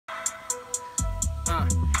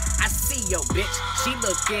yo bitch, she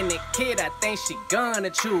looking at kid, I think she gonna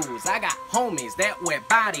choose. I got homies that wear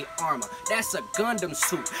body armor, that's a Gundam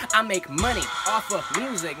suit. I make money off of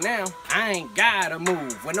music now, I ain't gotta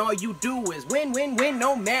move. When all you do is win, win, win,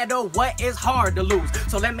 no matter what, it's hard to lose.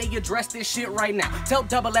 So let me address this shit right now. Tell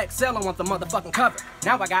XXL I want the motherfucking cover.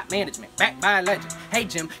 Now I got management, backed by a legend. Hey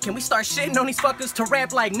Jim, can we start shitting on these fuckers to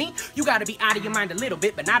rap like me? You gotta be out of your mind a little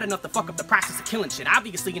bit, but not enough to fuck up the process of killing shit.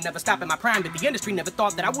 Obviously you never stop in my prime, but the industry never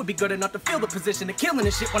thought that I would be good enough to fill the position of killing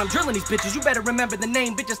this shit when I'm drilling these bitches. You better remember the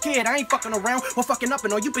name, bitches kid. I ain't fucking around or fucking up,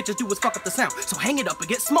 and all you bitches do is fuck up the sound. So hang it up and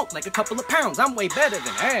get smoked like a couple of pounds. I'm way better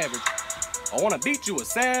than average. I wanna beat you a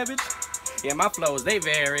savage. Yeah, my flows, they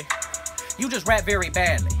vary. You just rap very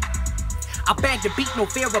badly. I bag the beat, no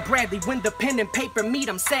Vera Bradley. When the pen and paper meet,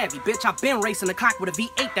 I'm savvy, bitch. I've been racing the clock with a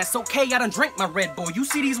V8, that's okay. I done drank my Red Bull. You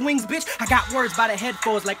see these wings, bitch? I got words by the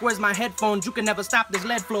headphones, like where's my headphones? You can never stop this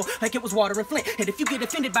lead flow, like it was water and Flint. And if you get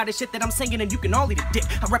offended by the shit that I'm saying, then you can all eat a dick.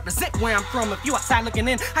 I represent where I'm from. If you outside looking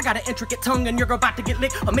in, I got an intricate tongue and you're about to get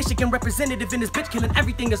licked. A Michigan representative in this bitch killing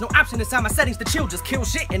everything. There's no option inside my settings to chill, just kill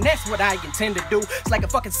shit. And that's what I intend to do. It's like a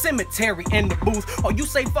fucking cemetery in the booth. Oh, you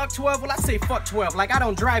say fuck 12? Well, I say fuck 12. Like I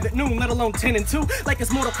don't drive at noon, let alone 10 and 2. Like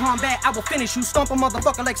it's Mortal Kombat, I will finish you. Stomp a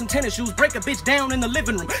motherfucker like some tennis shoes. Break a bitch down in the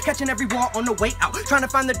living room. Catching every wall on the way out. Trying to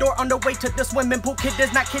find the door on the way to the swimming pool. Kid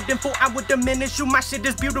is not kidding, fool. I would diminish you. My shit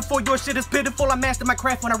is beautiful, your shit is pitiful. I mastered my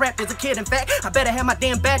craft when I rapped as a kid. In fact, I better have my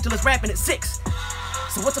damn bachelor's rapping at 6.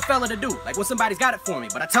 So what's a fella to do? Like when somebody's got it for me,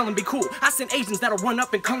 but I tell them be cool. I send agents that'll run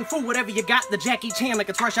up and kung fu whatever you got. The Jackie Chan like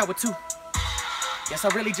it's Rush Hour 2. Yes,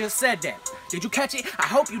 I really just said that. Did you catch it? I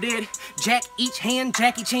hope you did. Jack each hand,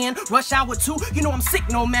 Jackie Chan, Rush Hour 2. You know I'm sick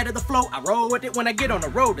no matter the flow. I roll with it when I get on the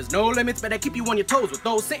road. There's no limits, but I keep you on your toes with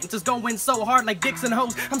those sentences going so hard like dicks and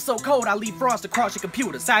hoes. I'm so cold, I leave frost across your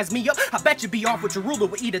computer. Size me up, I bet you be off with your ruler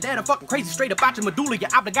with either that or fucking crazy straight up out your medulla. Your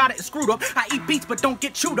obligata is screwed up. I eat beats but don't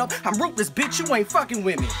get chewed up. I'm ruthless, bitch, you ain't fucking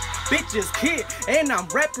with me. Bitches kid, and I'm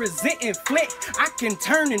representing Flint. I can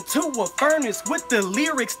turn into a furnace with the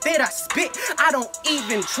lyrics that I spit. I don't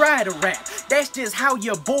even try to rap. That's just how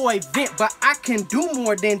your boy vent. But I can do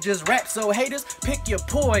more than just rap. So haters, pick your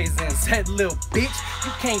poison, said little bitch.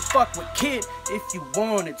 You can't fuck with kid if you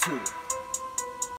wanted to.